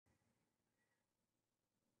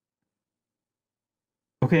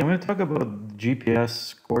Okay, I'm going to talk about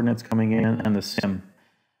GPS coordinates coming in and the sim,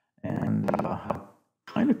 and how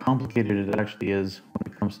kind of complicated it actually is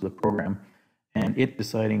when it comes to the program, and it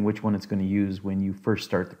deciding which one it's going to use when you first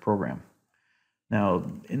start the program. Now,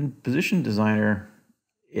 in Position Designer,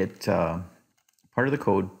 it part of the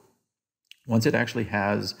code, once it actually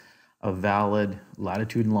has a valid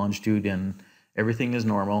latitude and longitude and everything is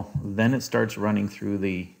normal, then it starts running through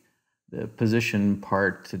the position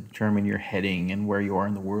part to determine your heading and where you are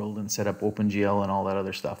in the world and set up OpenGL and all that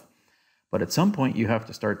other stuff. But at some point you have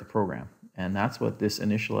to start the program, and that's what this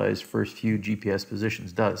initialize first few GPS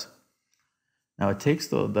positions does. Now it takes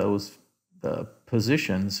the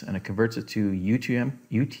positions and it converts it to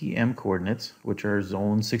UTM coordinates, which are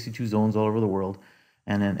zones, 62 zones all over the world,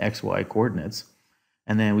 and then XY coordinates.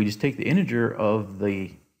 And then we just take the integer of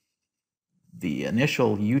the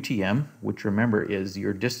initial UTM, which remember is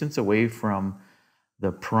your distance away from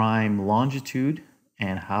the prime longitude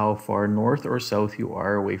and how far north or south you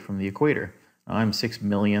are away from the equator. Now, I'm 6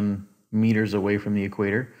 million meters away from the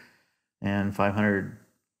equator and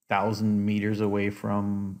 500,000 meters away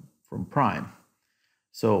from prime.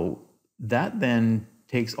 So that then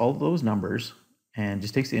takes all those numbers and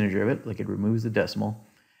just takes the integer of it, like it removes the decimal,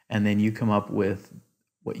 and then you come up with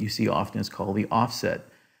what you see often is called the offset.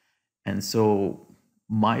 And so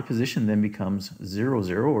my position then becomes 0,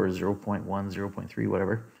 0 or 0.1, 0.3,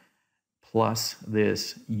 whatever, plus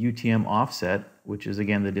this UTM offset, which is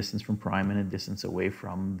again the distance from prime and a distance away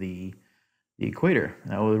from the equator.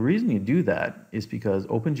 Now the reason you do that is because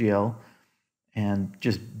OpenGL and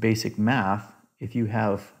just basic math, if you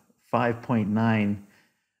have 5.9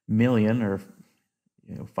 million or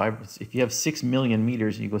if you have 6 million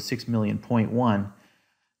meters and you go 6 million.1,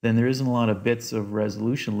 then there isn't a lot of bits of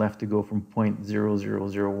resolution left to go from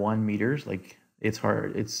 0.0001 meters. Like it's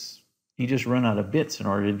hard. You just run out of bits in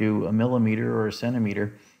order to do a millimeter or a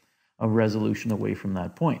centimeter of resolution away from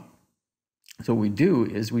that point. So what we do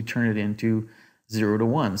is we turn it into 0 to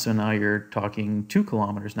 1. So now you're talking 2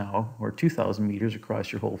 kilometers now, or 2,000 meters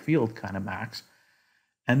across your whole field, kind of max.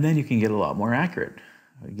 And then you can get a lot more accurate.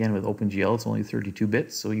 Again, with OpenGL, it's only 32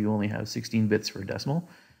 bits, so you only have 16 bits for decimal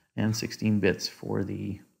and 16 bits for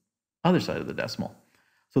the other side of the decimal.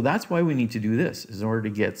 So that's why we need to do this, is in order to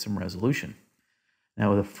get some resolution.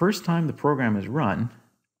 Now, the first time the program is run,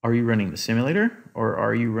 are you running the simulator or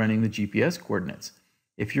are you running the GPS coordinates?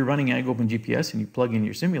 If you're running AgOpenGPS and you plug in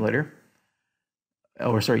your simulator,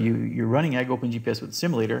 you're running AgOpenGPS with the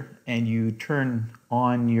simulator and you turn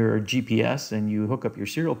on your GPS and you hook up your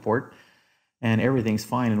serial port and everything's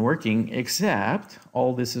fine and working, except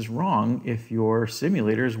all this is wrong if your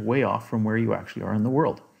simulator is way off from where you actually are in the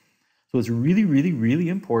world. So it's really, really, really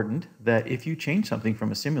important that if you change something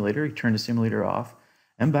from a simulator, you turn the simulator off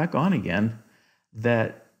and back on again,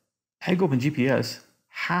 that AgOpenGPS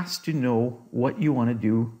has to know what you want to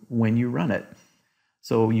do when you run it.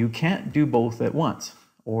 So you can't do both at once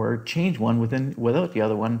or change one without the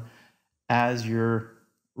other one as you're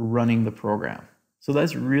running the program. So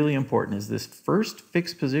that's really important, is this first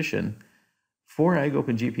fixed position for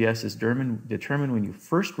AgOpenGPS is determined when you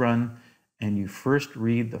first run and you first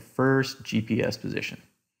read the first GPS position.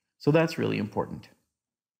 So that's really important.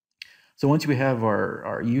 So once we have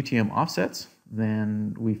our UTM offsets,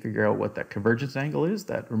 then we figure out what that convergence angle is.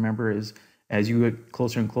 That, remember, is as you get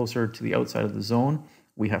closer and closer to the outside of the zone,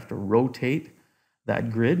 we have to rotate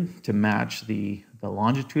that grid to match the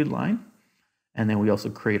longitude line. And then we also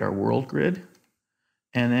create our world grid.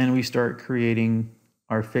 And then we start creating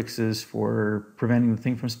our fixes for preventing the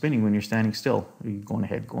thing from spinning when you're standing still, you're going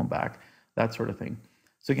ahead, going back, that sort of thing.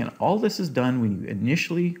 So again, all this is done when you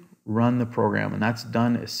initially run the program, and that's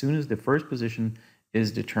done as soon as the first position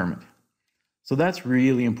is determined. So that's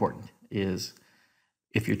really important, is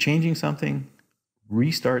if you're changing something,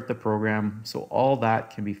 restart the program so all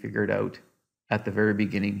that can be figured out at the very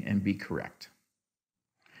beginning and be correct.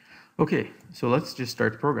 Okay, so let's just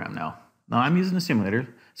start the program now. Now I'm using a simulator,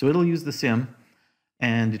 so it'll use the sim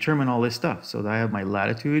and determine all this stuff. So I have my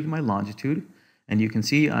latitude, my longitude, and you can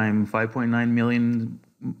see I'm 5.9 million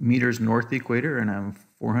meters north of the equator, and I'm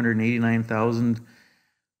 489,000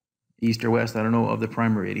 east or west, I don't know, of the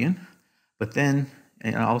prime meridian. But then,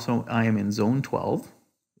 and also I am in zone 12.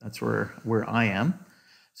 That's where I am.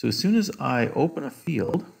 So as soon as I open a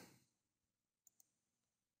field,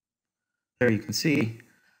 there you can see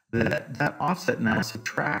that offset now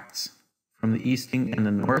subtracts from the easting and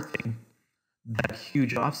the northing, that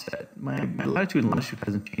huge offset. My latitude and longitude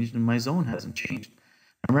hasn't changed and my zone hasn't changed.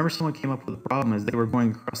 I remember someone came up with a problem as they were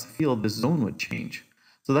going across the field, the zone would change.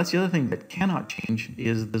 So that's the other thing that cannot change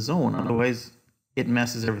is the zone, otherwise it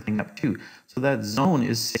messes everything up too. So that zone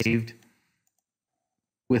is saved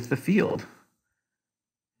with the field.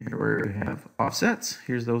 Here we have offsets.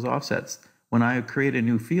 Here's those offsets. When I create a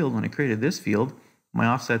new field, when I created this field, my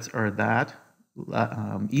offsets are that,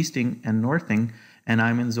 easting and northing, and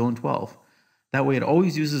I'm in zone 12. That way it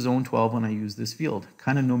always uses zone 12 when I use this field,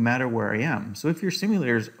 kind of no matter where I am. So if your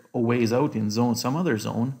simulator's a ways out in some other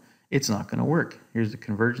zone, it's not going to work. Here's the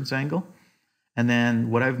convergence angle. And then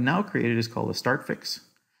what I've now created is called a start fix,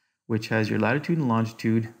 which has your latitude and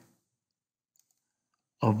longitude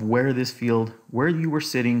of where this field, where you were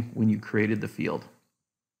sitting when you created the field.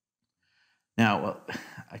 Now,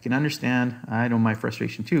 I can understand, I know my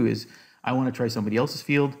frustration too is I want to try somebody else's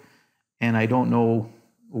field and I don't know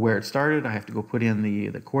where it started. I have to go put in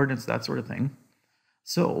the coordinates, that sort of thing.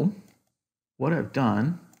 So what I've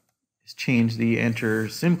done is change the enter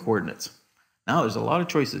sim coordinates. Now there's a lot of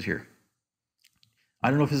choices here. I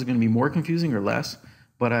don't know if this is going to be more confusing or less,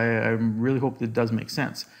 but I really hope that it does make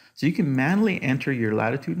sense. So you can manually enter your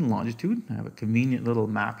latitude and longitude. I have a convenient little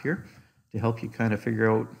map here to help you kind of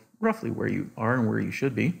figure out roughly where you are and where you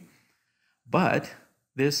should be. But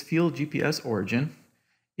this field GPS origin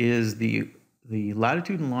is the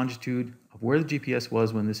latitude and longitude of where the GPS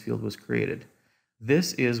was when this field was created.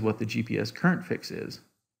 This is what the GPS current fix is.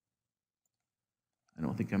 I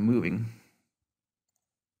don't think I'm moving.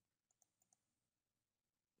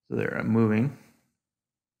 So there, I'm moving.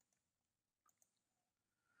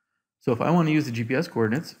 So if I want to use the GPS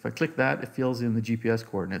coordinates, if I click that, it fills in the GPS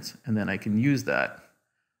coordinates, and then I can use that.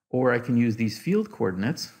 Or I can use these field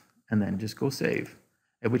coordinates and then just go save.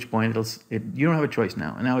 At which point you don't have a choice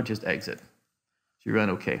now, and now it just exit. So you run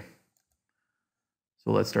OK.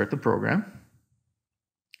 So let's start the program.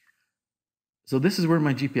 So this is where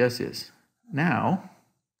my GPS is. Now,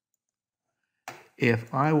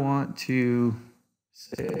 if I want to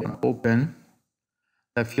say open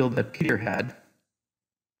that field that Peter had,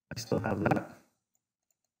 I still have that.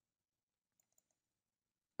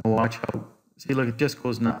 And watch how, see, look, it just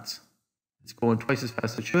goes nuts. It's going twice as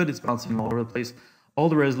fast as it should. It's bouncing all over the place. All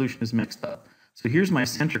the resolution is mixed up. So here's my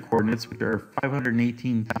center coordinates, which are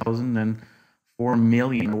 518,004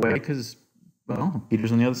 million away because, well,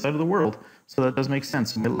 Peter's on the other side of the world. So that does make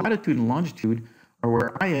sense. My latitude and longitude are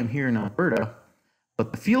where I am here in Alberta,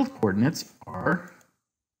 but the field coordinates are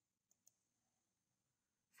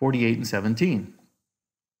 48 and 17.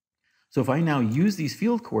 So if I now use these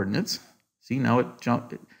field coordinates, see now it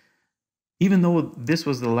jumped, even though this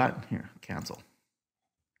was the lat, here, cancel.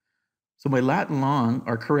 So my lat and long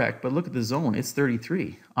are correct, but look at the zone, it's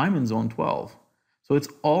 33. I'm in zone 12. So it's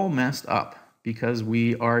all messed up because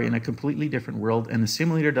we are in a completely different world and the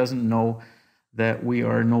simulator doesn't know that we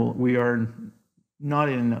are not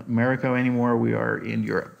in America anymore, we are in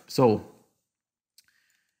Europe. So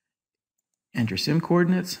enter sim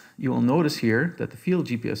coordinates. You will notice here that the field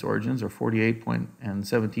GPS origins are 48 point and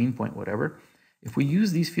 17 point whatever. If we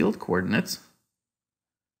use these field coordinates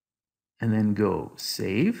and then go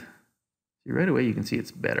save, see right away you can see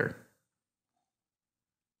it's better.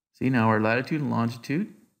 See now our latitude and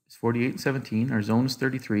longitude is 48 and 17, our zone is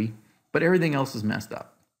 33, but everything else is messed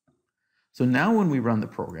up. So now when we run the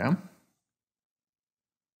program,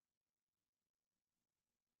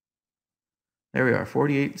 there we are,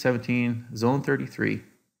 48, 17, zone 33.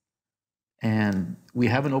 And we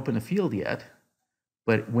haven't opened a field yet,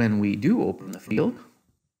 but when we do open the field,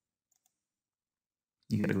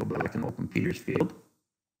 you gotta go back and open Peter's field.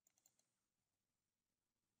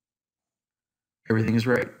 Everything is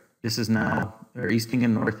right. This is now, our easting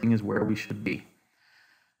and northing is where we should be.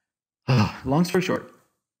 Long story short,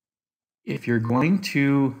 if you're going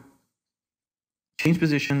to change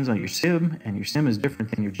positions on your sim, and your sim is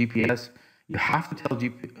different than your GPS, you have to tell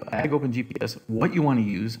AgOpenGPS what you want to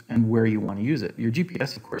use and where you want to use it. Your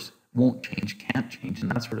GPS, of course, won't change, can't change,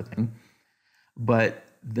 and that sort of thing. But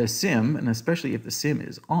the sim, and especially if the sim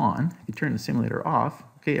is on, if you turn the simulator off,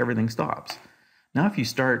 okay, everything stops. Now, if you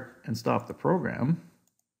start and stop the program,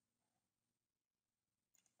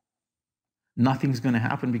 nothing's going to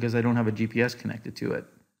happen because I don't have a GPS connected to it.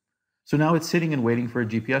 So now it's sitting and waiting for a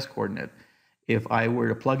GPS coordinate. If I were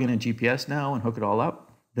to plug in a GPS now and hook it all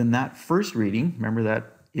up, then that first reading, remember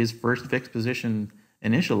that is first fixed position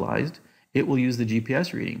initialized, it will use the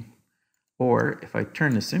GPS reading. Or if I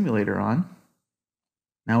turn the simulator on,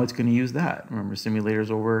 now it's going to use that. Remember,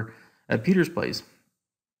 simulator's over at Peter's place.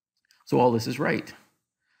 So all this is right.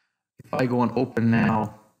 If I go and open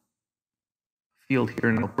now field here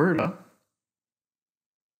in Alberta,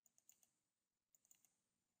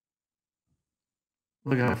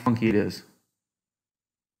 look how funky it is.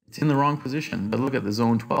 It's in the wrong position, but look at the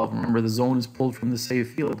zone 12. Remember, the zone is pulled from the save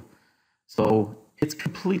field. So it's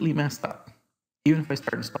completely messed up. Even if I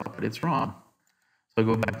start and stop it, it's wrong. So I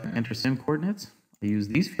go back and enter sim coordinates. I use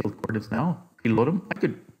these field coordinates now, preload them. I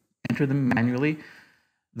could enter them manually,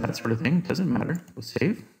 that sort of thing, doesn't matter. Go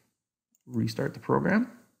save, restart the program.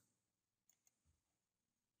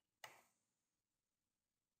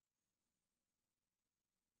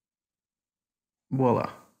 Voila,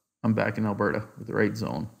 I'm back in Alberta with the right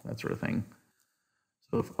zone, that sort of thing.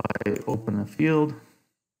 So if I open a field,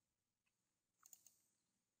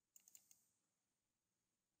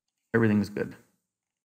 everything's good.